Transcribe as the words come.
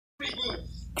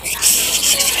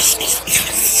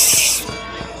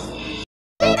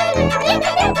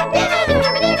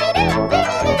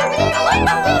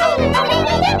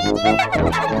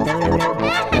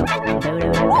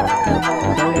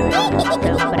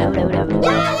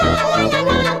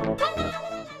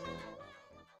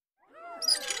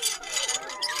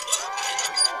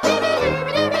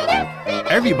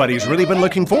Everybody's really been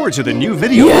looking forward to the new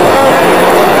video.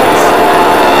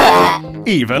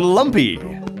 Even Lumpy.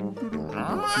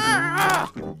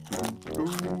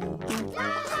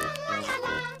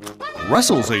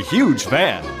 Russell's a huge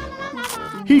fan.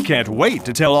 He can't wait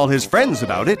to tell all his friends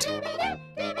about it.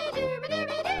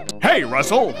 Hey,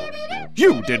 Russell!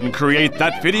 You didn't create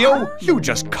that video. You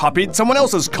just copied someone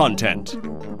else's content.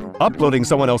 Uploading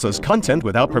someone else's content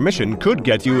without permission could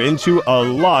get you into a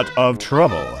lot of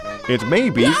trouble. It may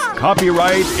be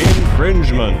copyright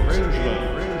infringement.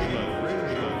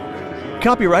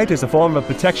 Copyright is a form of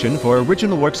protection for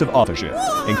original works of authorship,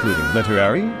 including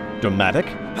literary, dramatic,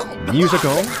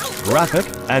 musical, graphic,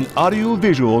 and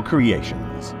audiovisual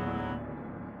creations.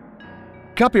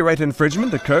 Copyright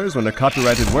infringement occurs when a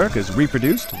copyrighted work is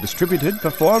reproduced, distributed,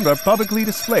 performed, or publicly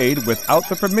displayed without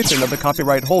the permission of the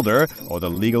copyright holder or the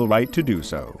legal right to do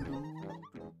so.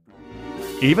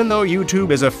 Even though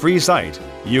YouTube is a free site,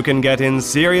 you can get in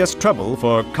serious trouble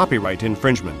for copyright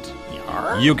infringement.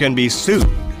 You can be sued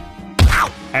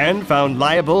and found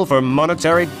liable for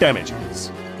monetary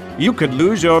damages. You could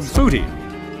lose your booty.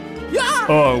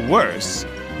 Or worse,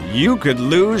 you could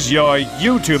lose your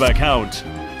YouTube account.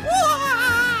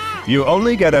 You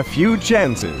only get a few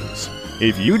chances.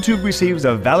 If YouTube receives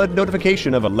a valid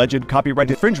notification of alleged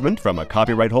copyright infringement from a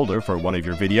copyright holder for one of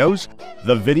your videos,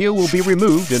 the video will be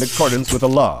removed in accordance with the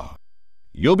law.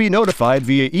 You'll be notified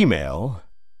via email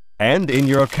and in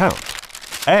your account,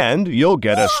 and you'll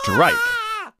get a strike.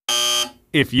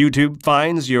 If YouTube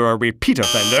finds you're a repeat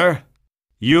offender,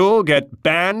 you'll get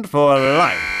banned for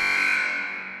life.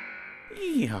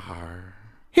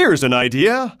 Here's an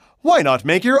idea. Why not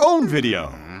make your own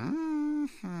video?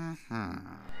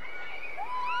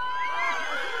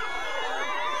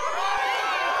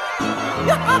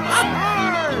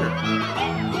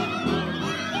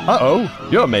 Uh-oh,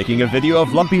 you're making a video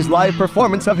of Lumpy's live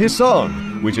performance of his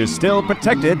song, which is still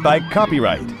protected by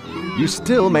copyright. You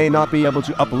still may not be able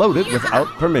to upload it without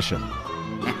permission.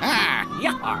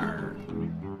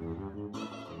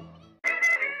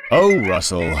 Oh,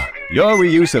 Russell, your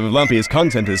reuse of Lumpy's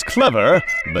content is clever,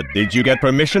 but did you get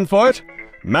permission for it?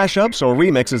 Mashups or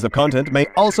remixes of content may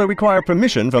also require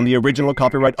permission from the original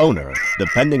copyright owner,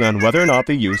 depending on whether or not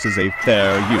the use is a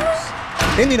fair use.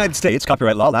 In the United States,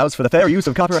 copyright law allows for the fair use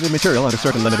of copyrighted material under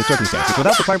certain limited circumstances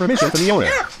without requiring permission from the owner.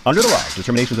 Under the law,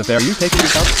 determinations of fair use take into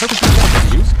account the purpose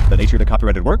of the use, the nature of the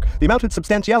copyrighted work, the amount and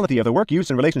substantiality of the work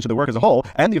used in relation to the work as a whole,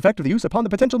 and the effect of the use upon the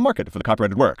potential market for the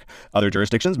copyrighted work. Other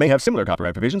jurisdictions may have similar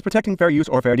copyright provisions protecting fair use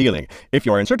or fair dealing. If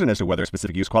you are uncertain as to whether a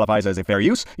specific use qualifies as a fair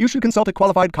use, you should consult a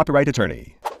qualified copyright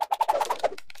attorney.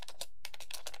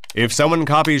 If someone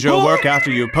copies your work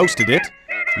after you posted it,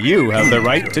 you have the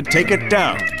right to take it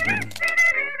down.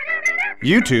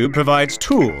 YouTube provides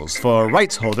tools for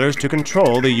rights holders to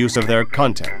control the use of their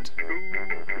content.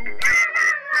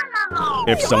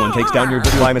 If someone takes down your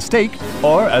video by mistake,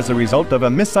 or as a result of a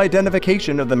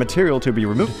misidentification of the material to be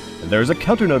removed, there's a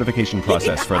counter-notification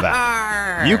process for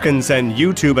that. You can send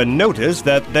YouTube a notice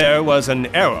that there was an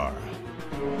error.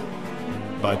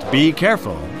 But be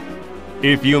careful.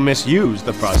 If you misuse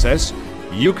the process,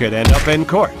 you could end up in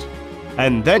court.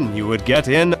 And then you would get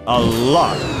in a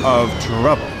lot of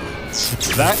trouble.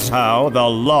 That's how the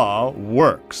law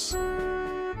works.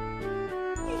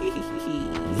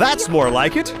 That's more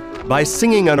like it. By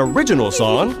singing an original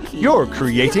song, you're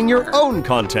creating your own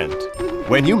content.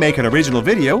 When you make an original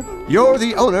video, you're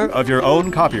the owner of your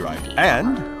own copyright,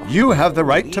 and you have the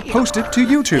right to post it to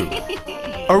YouTube.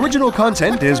 Original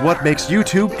content is what makes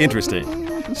YouTube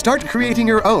interesting. Start creating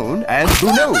your own, and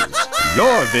who knows,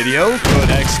 your video could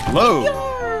explode.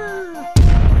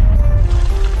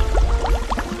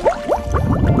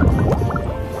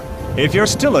 If you're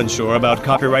still unsure about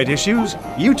copyright issues,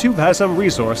 YouTube has some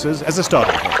resources as a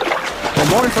starting point. For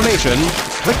more information,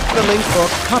 click the link for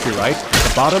copyright at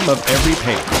the bottom of every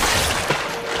page.